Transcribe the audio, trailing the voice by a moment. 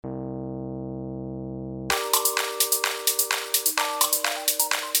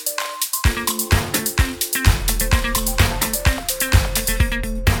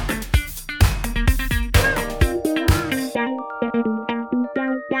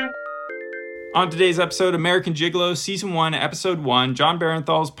On today's episode, American Gigolo, Season 1, Episode 1, Jon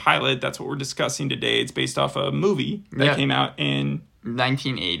Bernthal's pilot. That's what we're discussing today. It's based off a movie that came out in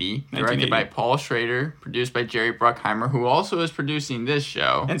 1980, directed by Paul Schrader, produced by Jerry Bruckheimer, who also is producing this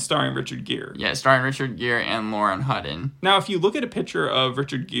show. And starring Richard Gere. Yeah, starring Richard Gere and Lauren Hutton. Now, if you look at a picture of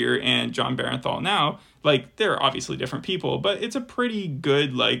Richard Gere and Jon Bernthal now, like, they're obviously different people, but it's a pretty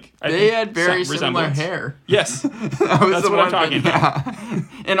good, like, they had very similar hair. Yes. That's what I'm talking about.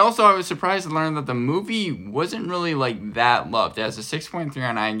 And also, I was surprised to learn that the movie wasn't really, like, that loved. It has a 6.3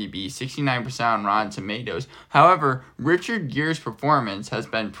 on IMDb, 69% on Rotten Tomatoes. However, Richard Gere's performance has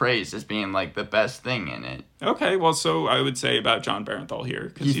been praised as being, like, the best thing in it. Okay, well, so I would say about Jon Bernthal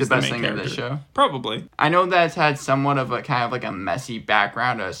here. He's the best thing in this show? Probably. I know that's had somewhat of a kind of like a messy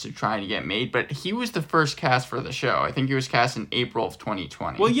background as to trying to get made, but he was the first cast for the show. I think he was cast in April of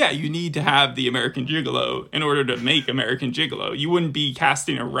 2020. Well, yeah, you need to have the American Gigolo in order to make American Gigolo. You wouldn't be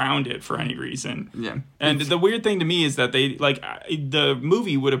casting around it for any reason. Yeah. And the weird thing to me is that they, like, the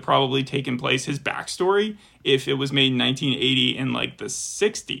movie would have probably taken place, his backstory, if it was made in 1980 in, like, the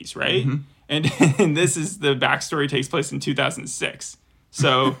 60s, right? Mm-hmm. And this is, the backstory takes place in 2006.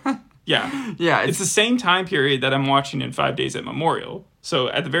 So, yeah. Yeah. It's the same time period that I'm watching in 5 Days at Memorial. So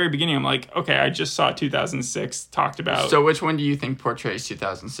at the very beginning, I'm like, okay, I just saw 2006 talked about. So which one do you think portrays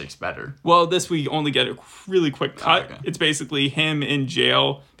 2006 better? Well, this we only get a really quick cut. Okay. It's basically him in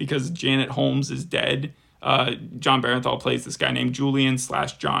jail because Janet Holmes is dead. Jon Bernthal plays this guy named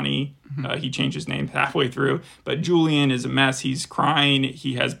Julian/Johnny. He changed his name halfway through. But Julian is a mess. He's crying.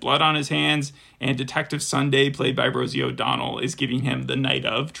 He has blood on his hands. And Detective Sunday, played by Rosie O'Donnell, is giving him the night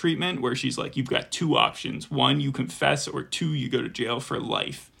of treatment, where she's like, you've got two options. One, you confess, or two, you go to jail for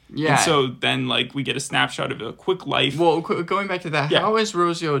life. Yeah. And so then, like, we get a snapshot of a quick life. Well, going back to that, How is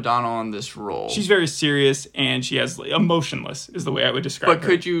Rosie O'Donnell in this role? She's very serious, and she has, like, emotionless, is the way I would describe her. But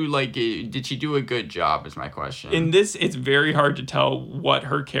could you, like, did she do a good job, is my question. In this, it's very hard to tell what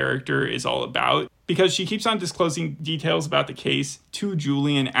her character is all about, because she keeps on disclosing details about the case to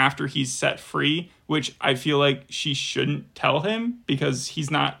Julian after he's set free, which I feel like she shouldn't tell him, because he's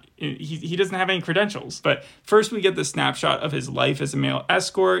not... He doesn't have any credentials. But first we get the snapshot of his life as a male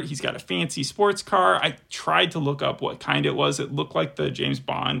escort. He's got a fancy sports car. I tried to look up what kind it was. It looked like the James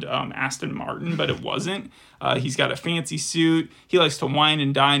Bond Aston Martin, but it wasn't. He's got a fancy suit. He likes to wine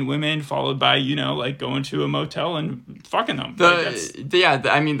and dine women, followed by, like going to a motel and fucking them.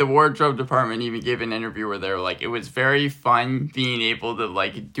 The wardrobe department even gave an interview where they were like, it was very fun being able to,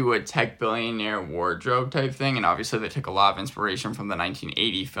 like, do a tech billionaire wardrobe type thing. And obviously they took a lot of inspiration from the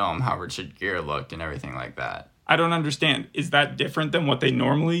 1980 film, how Richard Gere looked and everything like that. I don't understand. Is that different than what they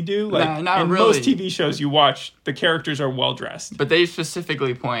normally do? Like, not in really. Most TV shows you watch, the characters are well dressed. But they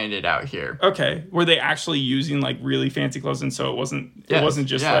specifically pointed it out here. Okay. Were they actually using, like, really fancy clothes, and so it wasn't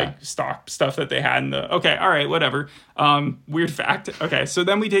just like stock stuff that they had in the... Okay, all right, whatever. Weird fact. Okay, so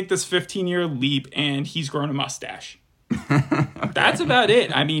then we take this 15-year leap, and he's grown a mustache. Okay. That's about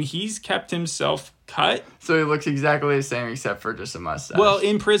it. I mean, he's kept himself cut. So he looks exactly the same except for just a mustache. Well,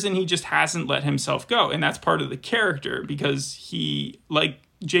 in prison, he just hasn't let himself go. And that's part of the character, because he, like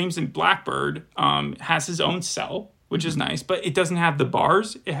James in Blackbird, has his own cell, which is nice. But it doesn't have the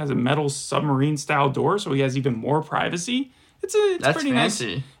bars. It has a metal submarine-style door, so he has even more privacy. It's pretty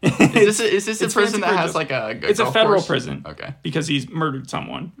fancy. Nice. Is this a prison that has like a It's a federal course? prison. Okay. Because he's murdered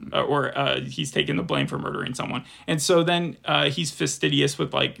someone, or he's taken the blame for murdering someone. And so then he's fastidious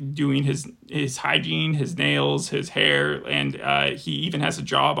with, like, doing his hygiene, his nails, his hair, and he even has a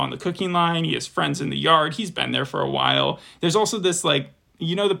job on the cooking line. He has friends in the yard. He's been there for a while. There's also this, like,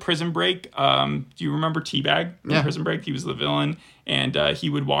 the Prison Break? Do you remember T-Bag? Yeah. Prison Break, he was the villain. And he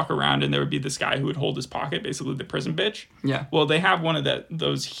would walk around, and there would be this guy who would hold his pocket, basically the prison bitch. Yeah. Well, they have one of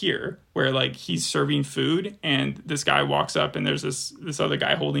those here, where, like, he's serving food, and this guy walks up, and there's this other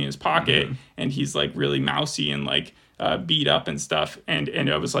guy holding his pocket, and he's, like, really mousy and, like, beat up and stuff, and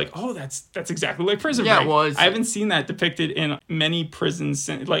I was like, oh, that's exactly like Prison Break. Well, I haven't seen that depicted in many prisons.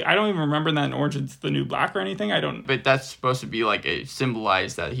 Like, I don't even remember that in Orange Is the New Black or anything. I don't. But that's supposed to be like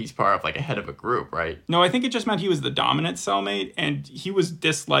symbolize that he's part of, like, a head of a group, right? No, I think it just meant he was the dominant cellmate, and he was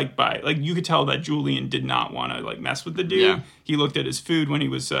disliked by, like, you could tell that Julian did not want to, like, mess with the dude. Yeah. He looked at his food when he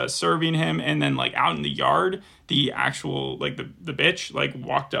was serving him, and then, like, out in the yard, the actual, like, the bitch, like,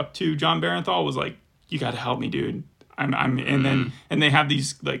 walked up to Jon Bernthal, was like, you got to help me, dude. And they have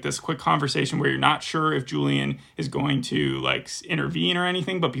these, like, this quick conversation where you're not sure if Julian is going to, like, intervene or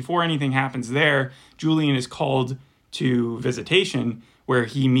anything, but before anything happens there, Julian is called to visitation, where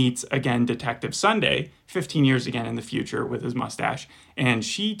he meets again Detective Sunday, 15 years again in the future with his mustache, and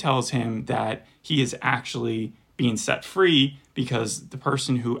she tells him that he is actually being set free because the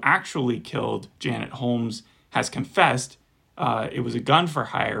person who actually killed Janet Holmes has confessed. It was a gun for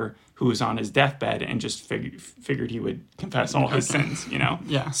hire who was on his deathbed and just figured he would confess all his sins, you know?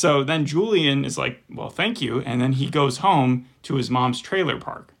 Yeah. So then Julian is like, well, thank you. And then he goes home to his mom's trailer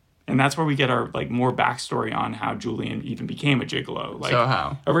park. And that's where we get our like more backstory on how Julian even became a gigolo. Like, so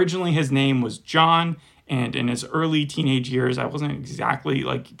how? Originally his name was John. And in his early teenage years, I wasn't exactly,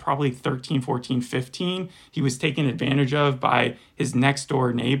 like, probably 13, 14, 15, he was taken advantage of by his next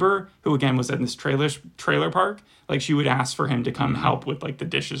door neighbor, who, again, was in this trailer park. Like, she would ask for him to come help with, like, the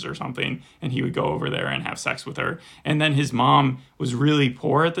dishes or something, and he would go over there and have sex with her. And then his mom was really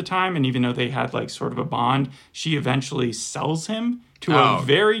poor at the time, and even though they had, like, sort of a bond, she eventually sells him to a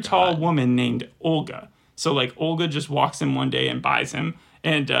very tall woman named Olga. So, like, Olga just walks in one day and buys him.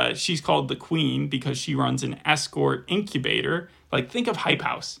 And she's called the Queen because she runs an escort incubator. Like, think of Hype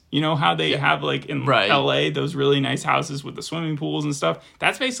House. You know how they have, like, in LA, those really nice houses with the swimming pools and stuff?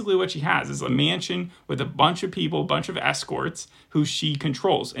 That's basically what she has, is a mansion with a bunch of people, a bunch of escorts who she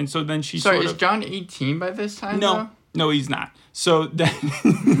controls. And so then she is John 18 by this time, though? No, he's not. So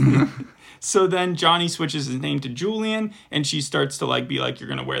then... So then Johnny switches his name to Julian, and she starts to like be like, you're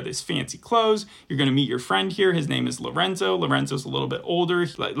going to wear this fancy clothes. You're going to meet your friend here. His name is Lorenzo. Lorenzo's a little bit older.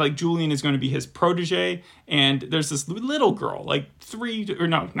 Like Julian is going to be his protege. And there's this little girl, like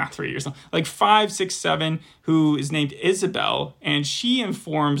 5, 6, 7, who is named Isabel. And she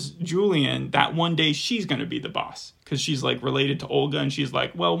informs Julian that one day she's going to be the boss. Because she's, like, related to Olga, and she's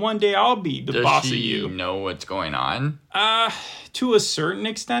like, well, one day I'll be the boss of you. Does she know what's going on? To a certain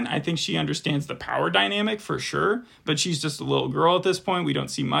extent. I think she understands the power dynamic, for sure. But she's just a little girl at this point. We don't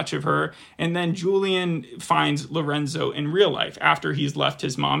see much of her. And then Julian finds Lorenzo in real life. After he's left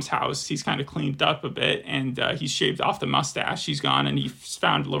his mom's house, he's kind of cleaned up a bit, and he's shaved off the mustache. She's gone, and he's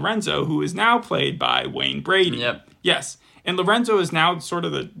found Lorenzo, who is now played by Wayne Brady. Yep. Yes. And Lorenzo is now sort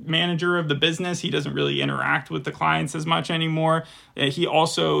of the manager of the business. He doesn't really interact with the clients as much anymore. He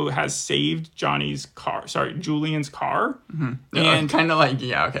also has saved Julian's car. Mm-hmm. And kind of like,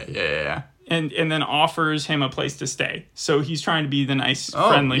 yeah. And then offers him a place to stay. So he's trying to be the nice,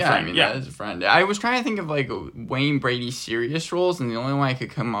 friendly friend. I mean, that is a friend. I was trying to think of, like, Wayne Brady's serious roles, and the only one I could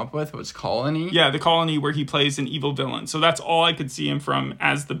come up with was Colony. Yeah, The Colony, where he plays an evil villain. So that's all I could see him from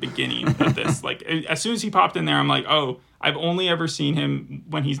as the beginning of this. Like, as soon as he popped in there, I'm like, oh, I've only ever seen him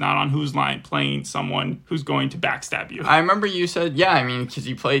when he's not on Whose Line playing someone who's going to backstab you. I remember you said, because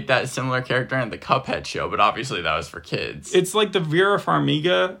he played that similar character in the Cuphead show, but obviously that was for kids. It's like the Vera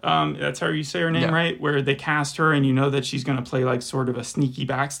Farmiga, that's how you say her name, right? Where they cast her and you know that she's going to play like sort of a sneaky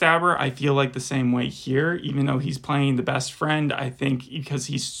backstabber. I feel like the same way here, even though he's playing the best friend, I think because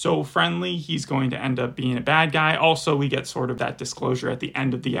he's so friendly, he's going to end up being a bad guy. Also, we get sort of that disclosure at the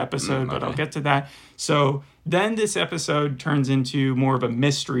end of the episode, but I'll get to that. So then this episode turns into more of a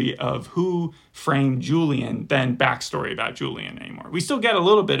mystery of who framed Julian than backstory about Julian anymore. We still get a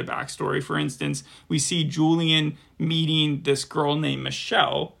little bit of backstory. For instance, we see Julian meeting this girl named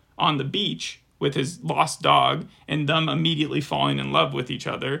Michelle on the beach with his lost dog and them immediately falling in love with each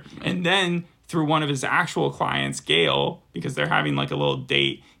other. And then through one of his actual clients, Gail, because they're having like a little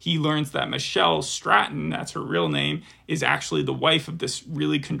date, he learns that Michelle Stratton, that's her real name, is actually the wife of this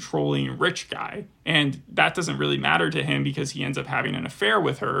really controlling rich guy. And that doesn't really matter to him because he ends up having an affair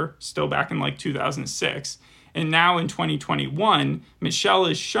with her, still back in like 2006. And now in 2021, Michelle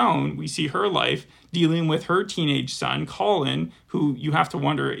is shown, we see her life dealing with her teenage son, Colin, who you have to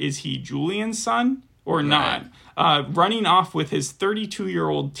wonder, is he Julian's son or not? Running off with his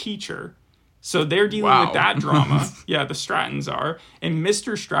 32-year-old teacher. So they're dealing with that drama. Yeah, the Strattons are. And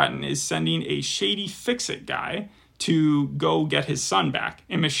Mr. Stratton is sending a shady fix-it guy to go get his son back.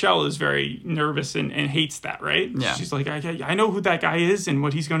 And Michelle is very nervous and hates that, right? Yeah. She's like, I know who that guy is and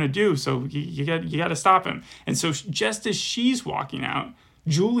what he's going to do, so you got to stop him. And so just as she's walking out,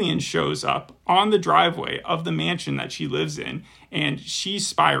 Julian shows up on the driveway of the mansion that she lives in, and she's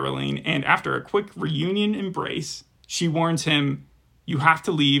spiraling. And after a quick reunion embrace, she warns him, you have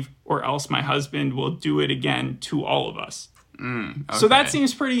to leave or else my husband will do it again to all of us. Okay. So that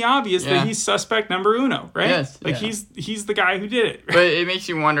seems pretty obvious that he's suspect number uno, right? Yes. Like he's the guy who did it. But it makes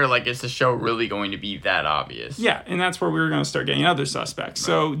you wonder, like, is the show really going to be that obvious? Yeah, and that's where we were going to start getting other suspects. Right.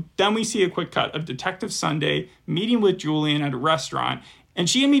 So then we see a quick cut of Detective Sunday meeting with Julian at a restaurant, and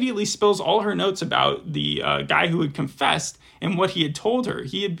she immediately spills all her notes about the guy who had confessed and what he had told her.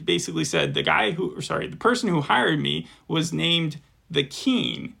 He had basically said the person who hired me was named the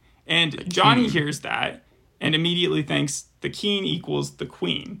Keen. And Johnny hears that and immediately thinks the Keen equals the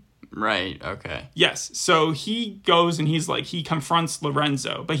Queen. Right, okay. Yes. So he goes and he confronts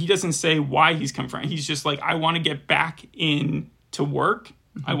Lorenzo, but he doesn't say why he's confronting. He's just like, I want to get back in to work.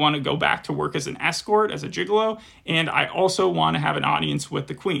 I want to go back to work as an escort, as a gigolo, and I also want to have an audience with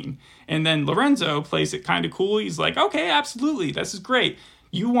the queen. And then Lorenzo plays it kind of cool. He's like, okay, absolutely. This is great.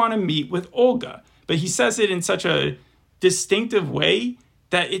 You want to meet with Olga. But he says it in such a distinctive way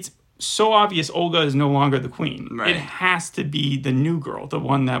that it's so obvious Olga is no longer the queen. Right. It has to be the new girl, the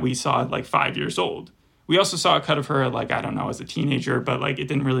one that we saw at 5 years old. We also saw a cut of her I don't know, as a teenager, but it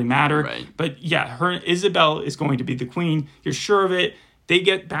didn't really matter. Right. But yeah, Isabel is going to be the queen. You're sure of it. They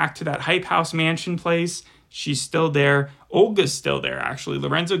get back to that Hype House mansion place. She's still there. Olga's still there, actually.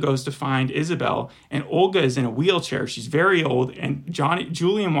 Lorenzo goes to find Isabel, and Olga is in a wheelchair. She's very old, and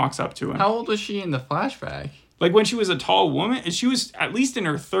Julian walks up to him. How old was she in the flashback? When she was a tall woman, she was at least in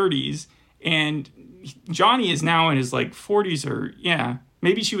her 30s, and Johnny is now in his 40s or, yeah,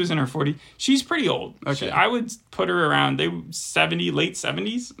 maybe she was in her 40s. She's pretty old. Okay. I would put her around late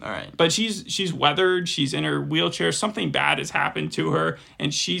 70s. All right. But she's weathered. She's in her wheelchair. Something bad has happened to her,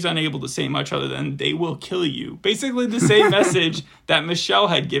 and she's unable to say much other than, they will kill you. Basically the same message that Michelle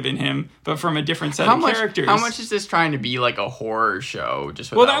had given him, but from a different set of characters. How much is this trying to be like a horror show?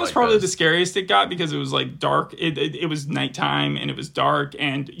 Well, that was probably the scariest it got, because it was dark. It was nighttime, and it was dark,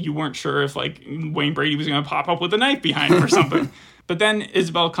 and you weren't sure if Wayne Brady was going to pop up with a knife behind him or something. But then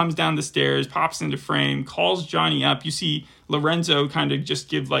Isabel comes down the stairs, pops into frame, calls Johnny up. You see Lorenzo kind of just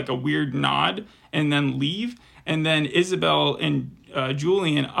give a weird nod and then leave. And then Isabel and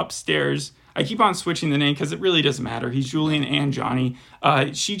Julian upstairs. I keep on switching the name because it really doesn't matter. He's Julian and Johnny.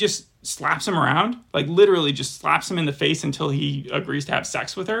 She just slaps him around, literally just slaps him in the face until he agrees to have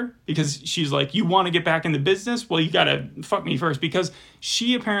sex with her, because she's like, you want to get back in the business? Well, you got to fuck me first, because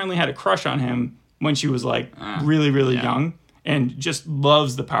she apparently had a crush on him when she was really, really young. And just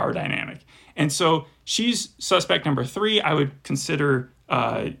loves the power dynamic. And so she's suspect number 3. I would consider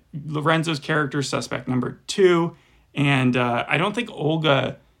Lorenzo's character suspect number 2. And I don't think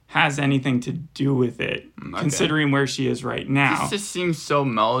Olga has anything to do with it, considering where she is right now. This just seems so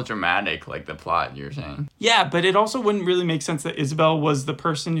melodramatic, the plot you're saying. Yeah, but it also wouldn't really make sense that Isabel was the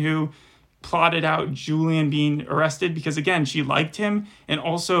person who plotted out Julian being arrested, because again, she liked him, and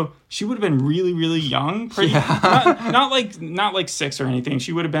also she would have been really, really young, not like 6 or anything.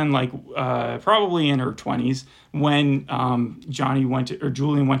 She would have been probably in her 20s when Julian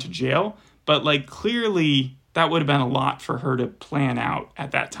went to jail. But clearly that would have been a lot for her to plan out at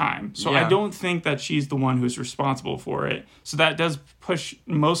that time. So I don't think that she's the one who's responsible for it. So that does push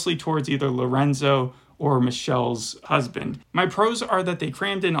mostly towards either Lorenzo or Michelle's husband. My pros are that they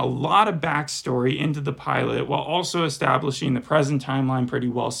crammed in a lot of backstory into the pilot while also establishing the present timeline pretty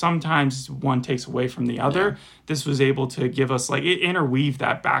well. Sometimes one takes away from the other. Yeah. This was able to give us, it interweaved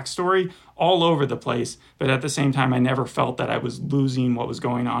that backstory all over the place, but at the same time, I never felt that I was losing what was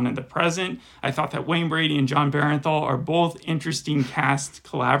going on in the present. I thought that Wayne Brady and John Barenthal are both interesting cast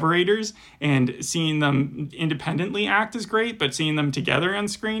collaborators, and seeing them independently act is great, but seeing them together on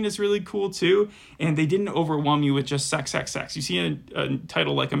screen is really cool too. And they didn't overwhelm you with just sex. You see a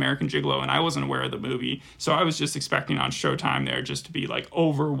title like American Gigolo, and I wasn't aware of the movie, so I was just expecting on Showtime there just to be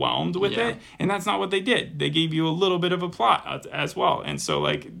overwhelmed with it, and that's not what they did. They gave you a little bit of a plot as well, and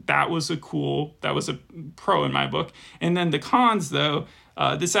so that was a pro in my book. And then the cons, though,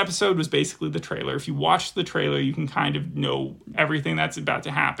 this episode was basically the trailer. If you watch the trailer, you can kind of know everything that's about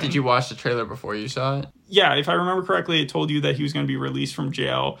to happen. Did you watch the trailer before you saw it? Yeah, if I remember correctly, it told you that he was going to be released from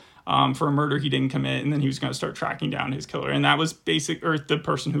jail for a murder he didn't commit, and then he was going to start tracking down his killer. And that was the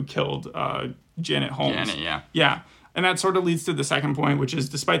person who killed Janet Holmes. Janet, yeah. Yeah. And that sort of leads to the second point, which is,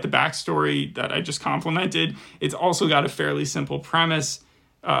 despite the backstory that I just complimented, it's also got a fairly simple premise.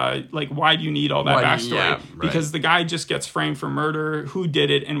 Why do you need all that backstory? Yeah, right. Because the guy just gets framed for murder. Who did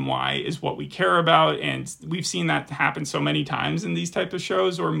it and why is what we care about. And we've seen that happen so many times in these type of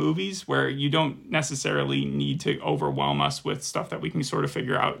shows or movies, where you don't necessarily need to overwhelm us with stuff that we can sort of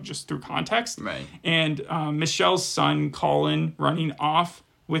figure out just through context. Right. And Michelle's son, Colin, running off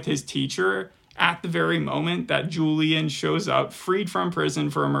with his teacher at the very moment that Julian shows up, freed from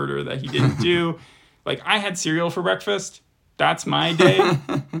prison for a murder that he didn't do. I had cereal for breakfast. That's my day.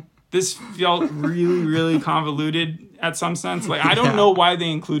 This felt really, really convoluted at some sense. I don't know why they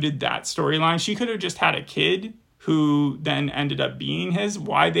included that storyline. She could have just had a kid who then ended up being his.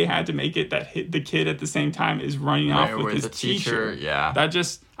 Why they had to make it that the kid at the same time is running off with his teacher. Yeah.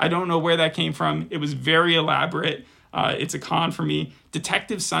 I don't know where that came from. It was very elaborate. It's a con for me.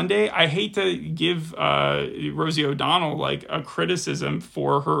 Detective Sunday, I hate to give Rosie O'Donnell a criticism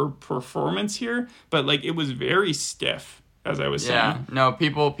for her performance here, but it was very stiff. as I was Yeah, saying. no,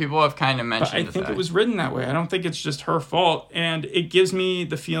 people have kind of mentioned But I think it was written that way. I don't think it's just her fault. And it gives me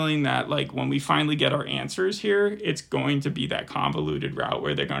the feeling that, like, when we finally get our answers here, it's going to be that convoluted route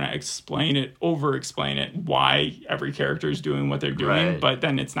where they're going to explain it, over-explain it, why every character is doing what they're doing. Right. But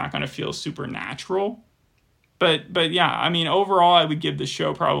then it's not going to feel supernatural. But yeah, I mean, overall, I would give the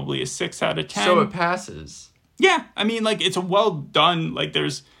show probably a 6 out of 10. So it passes. Yeah, I mean, like, it's a well done, like,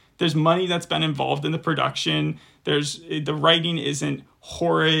 there's money that's been involved in the production. The writing isn't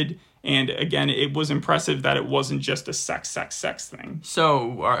horrid, and again, it was impressive that it wasn't just a sex thing.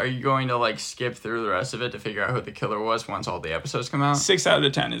 So are you going to like skip through the rest of it to figure out who the killer was once all the episodes come out? 6 out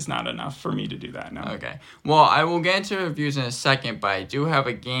of 10 is not enough for me to do that, no. Okay. Well, I will get into reviews in a second, but I do have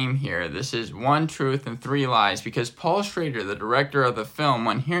a game here. This is 1 Truth and 3 Lies, because Paul Schrader, the director of the film,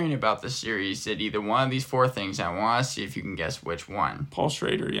 when hearing about the series, did either one of these 4 things. I want to see if you can guess which one. Paul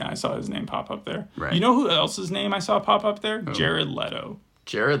Schrader, yeah, I saw his name pop up there. Right. You know who else's name I saw pop up there? Who? Jared Leto.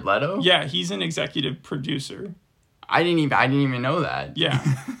 Jared Leto? Yeah, he's an executive producer. I didn't even know that. Yeah,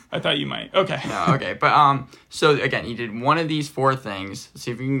 I thought you might. Okay. No, okay. But so again, he did one of these 4 things. Let's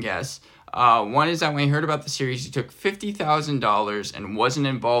see if you can guess. One is that when he heard about the series, he took $50,000 and wasn't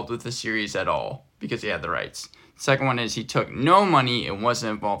involved with the series at all because he had the rights. The second one is he took no money and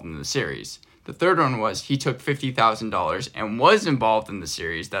wasn't involved in the series. The third one was he took $50,000 and was involved in the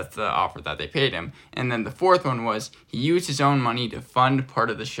series. That's the offer that they paid him. And then the fourth one was he used his own money to fund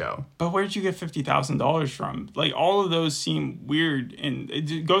part of the show. But where did you get $50,000 from? Like, all of those seem weird.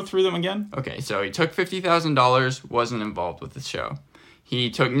 And go through them again. Okay, so he took $50,000, wasn't involved with the show.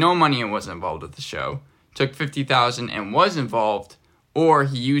 He took no money and wasn't involved with the show. Took $50,000 and was involved, or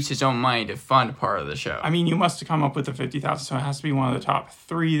he used his own money to fund part of the show. I mean, you must have come up with the $50,000, so it has to be one of the top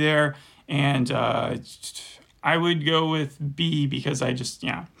 3 there. And I would go with B because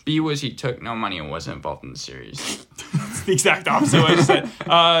B was he took no money and wasn't involved in the series. It's the exact opposite of what I just said.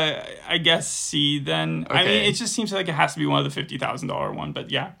 I guess C then. Okay. I mean, it just seems like it has to be one of the $50,000 one, but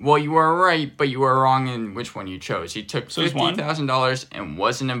yeah. Well, you were right, but you were wrong in which one you chose. He took $50,000 and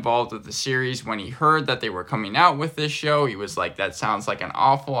wasn't involved with the series. When he heard that they were coming out with this show, he was like, that sounds like an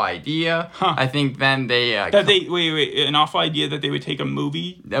awful idea. Huh. I think then they... wait, an awful idea that they would take a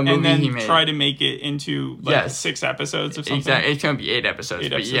movie and then try to make it into like 6 episodes of something? Exactly. It's going to be 8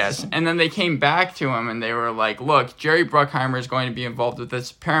 episodes, yes. And then they came back to him and they were like, look, Jerry Bruckheimer is going to be involved with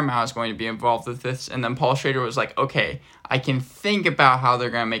this. Paramount is going to be involved with this. And then Paul Schrader was like, okay, I can think about how they're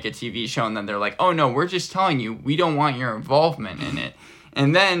going to make a TV show. And then they're like, oh, no, we're just telling you, we don't want your involvement in it.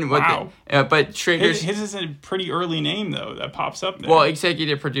 And then, but Schrader's... His is a pretty early name, though, that pops up there. Well,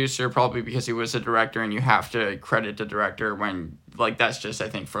 executive producer, probably because he was a director, and you have to credit the director when, like, that's just, I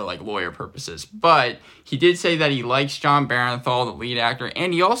think, for, like, lawyer purposes. But he did say that he likes John Barenthal, the lead actor,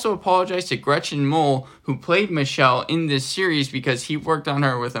 and he also apologized to Gretchen Mol, who played Michelle in this series, because he worked on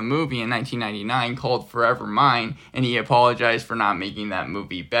her with a movie in 1999 called Forever Mine, and he apologized for not making that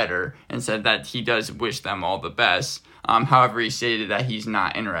movie better, and said that he does wish them all the best. However, he stated that he's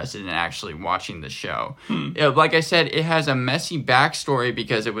not interested in actually watching the show. Like I said, it has a messy backstory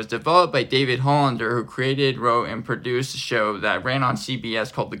because it was developed by David Hollander, who created, wrote, and produced a show that ran on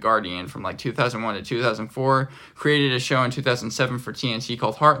CBS called The Guardian from like 2001 to 2004. Created a show in 2007 for TNT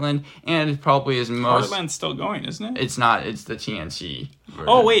called Heartland, and probably is most... Heartland's still going, isn't it? It's not. It's the TNT version.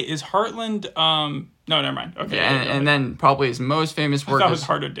 Oh, wait. Is Heartland... No, never mind. Okay. Yeah, and then probably his most famous work... I thought it was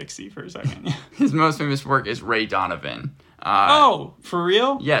Heart of Dixie for a second. His most famous work is Ray Donovan. For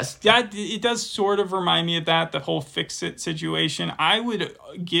real? Yes. It does sort of remind me of that, the whole Fix-It situation. I would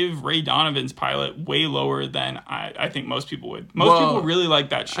give Ray Donovan's pilot way lower than I think most people would. Most people really like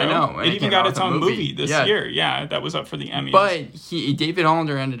that show. I know. It even got its own movie this year. Yeah, that was up for the Emmys. But David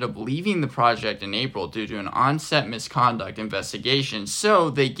Hollander ended up leaving the project in April due to an on-set misconduct investigation. So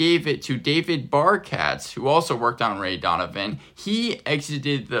they gave it to David Barkatz, who also worked on Ray Donovan. He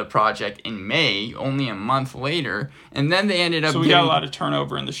exited the project in May, only a month later, and then they ended up. So we got a lot of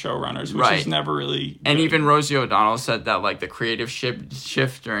turnover in the showrunners, which is never really. And even Rosie O'Donnell said that like the creative shift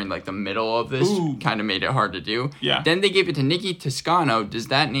during like the middle of this kind of made it hard to do. Yeah. Then they gave it to Nikki Toscano. Does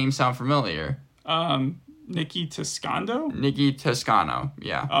that name sound familiar? Nikki Toscano? Nikki Toscano,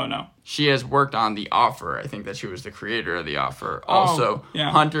 yeah. Oh, no. She has worked on The Offer. I think that she was the creator of The Offer. Also,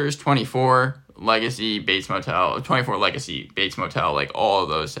 Hunters, 24, Legacy, Bates Motel, 24 Legacy, Bates Motel, like all of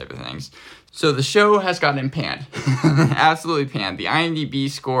those type of things. So the show has gotten panned. Absolutely panned. The IMDb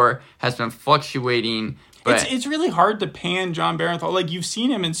score has been fluctuating. But it's really hard to pan John Barenthal. Like, you've seen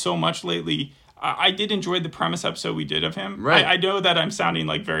him in so much lately. I did enjoy the premise episode we did of him. Right. I know that I'm sounding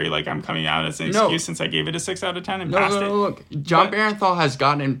like very like I'm coming out as an excuse since I gave it a 6 out of 10 and passed it. Look. John Bernthal has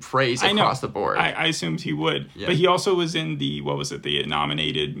gotten praise across the board. I assumed he would. Yeah. But he also was in the, the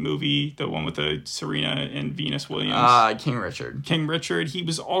nominated movie, the one with the Serena and Venus Williams. King Richard. King Richard. He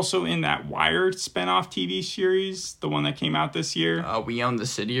was also in that Wired spinoff TV series, the one that came out this year. We Own the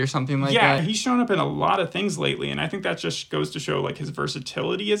City or something like that. Yeah, he's shown up in a lot of things lately, and I think that just goes to show like his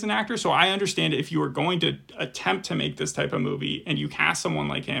versatility as an actor. So I understand if you are going to attempt to make this type of movie and you cast someone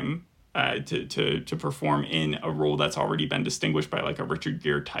like him to perform in a role that's already been distinguished by like a Richard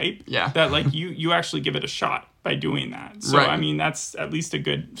Gere type, that like you actually give it a shot by doing that. So I mean that's at least a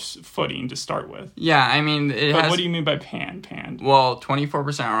good footing to start with. Yeah, I mean But what do you mean by panned? Well,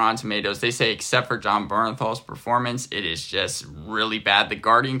 24% on Rotten Tomatoes. They say except for John Bernthal's performance, it is just really bad. The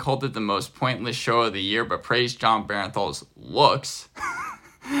Guardian called it the most pointless show of the year, but praised John Bernthal's looks.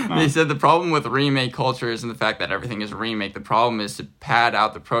 They said the problem with remake culture isn't the fact that everything is a remake. The problem is to pad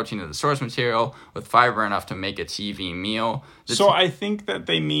out the protein of the source material with fiber enough to make a TV meal. I think that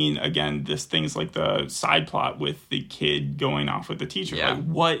they mean, again, this things like the side plot with the kid going off with the teacher. Yeah. Like,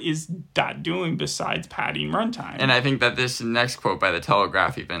 what is that doing besides padding runtime? And I think that this next quote by the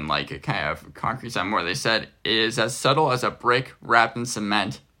Telegraph even like kind of concretes that more. They said, it is as subtle as a brick wrapped in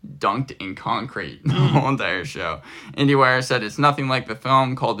cement, dunked in concrete. The whole entire show. IndieWire said it's nothing like the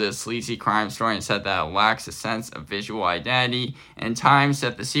film, called it a sleazy crime story, and said that it lacks a sense of visual identity. And Time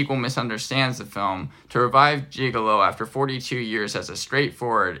said the sequel misunderstands the film. To revive Gigolo after 42 years as a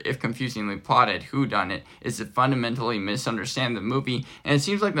straightforward, if confusingly plotted, whodunit is to fundamentally misunderstand the movie. And it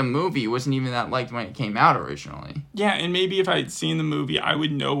seems like the movie wasn't even that liked when it came out originally. Yeah, and maybe if I had seen the movie, I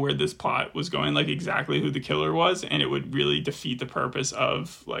would know where this plot was going, like exactly who the killer was, and it would really defeat the purpose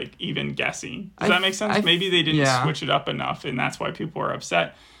of like even guessing. Does that make sense? Maybe they didn't switch it up enough, and that's why people are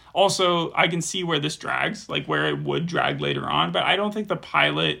upset. Also, I can see where this drags, like where it would drag later on, but I don't think the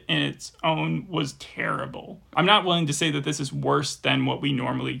pilot in its own was terrible. I'm not willing to say that this is worse than what we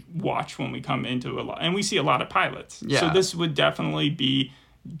normally watch when we come into a lot, and we see a lot of pilots. Yeah. So this would definitely be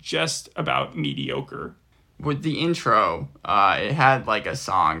just about mediocre. With the intro, it had like a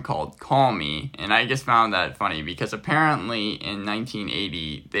song called Call Me, and I just found that funny because apparently in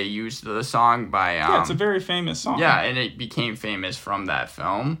 1980 they used the song by... it's a very famous song. Yeah, and it became famous from that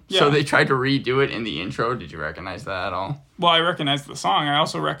film. Yeah. So they tried to redo it in the intro. Did you recognize that at all? Well, I recognize the song. I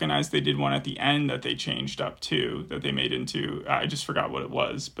also recognize they did one at the end that they changed up too, that they made into, I just forgot what it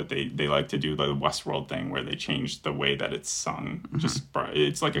was, but they like to do the Westworld thing where they changed the way that it's sung. Just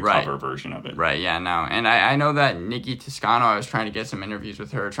it's like a cover version of it. Right, yeah, no. And I know that Nikki Toscano, I was trying to get some interviews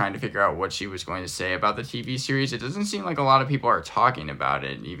with her, trying to figure out what she was going to say about the TV series. It doesn't seem like a lot of people are talking about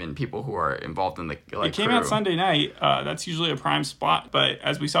it, even people who are involved in the It came out Sunday night. That's usually a prime spot, but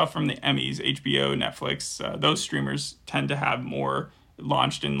as we saw from the Emmys, HBO, Netflix, those streamers tend to have more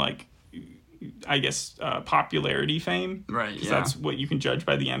launched in like I guess popularity fame, right? Because that's what you can judge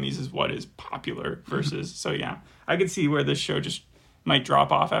by the Emmys is what is popular versus so I could see where this show just might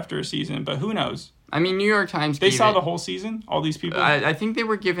drop off after a season, but who knows. I mean, New York Times They saw the whole season? All these people? I think they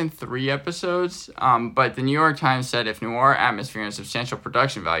were given 3 episodes, but the New York Times said if noir atmosphere and substantial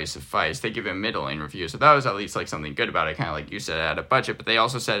production value suffice, they give it a middling review. So that was at least like something good about it, kind of like you said, it had a budget, but they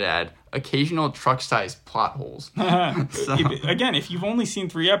also said it had occasional truck-sized plot holes. Again, if you've only seen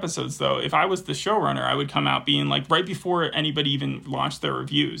 3 episodes, though, if I was the showrunner, I would come out being like, right before anybody even launched their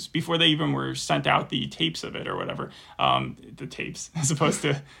reviews, before they even were sent out the tapes of it or whatever, the tapes, as opposed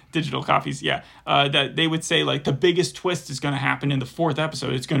to digital copies, that they would say, like, the biggest twist is going to happen in the 4th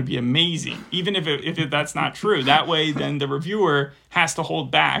episode. It's going to be amazing. Even if that's not true. That way, then the reviewer has to hold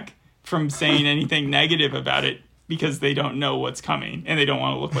back from saying anything negative about it because they don't know what's coming and they don't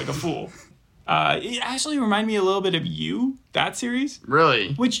want to look like a fool. It actually reminded me a little bit of You, that series.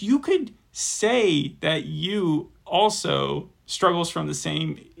 Really? Which you could say that You also struggles from the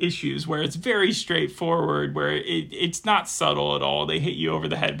same issues where it's very straightforward, where it's not subtle at all. They hit you over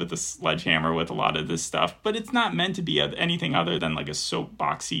the head with a sledgehammer with a lot of this stuff, but it's not meant to be anything other than like a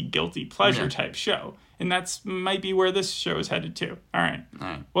soapboxy, guilty pleasure type show. And that's might be where this show is headed to. All right.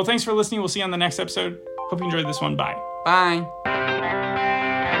 Well, thanks for listening. We'll see you on the next episode. Hope you enjoyed this one. Bye. Bye.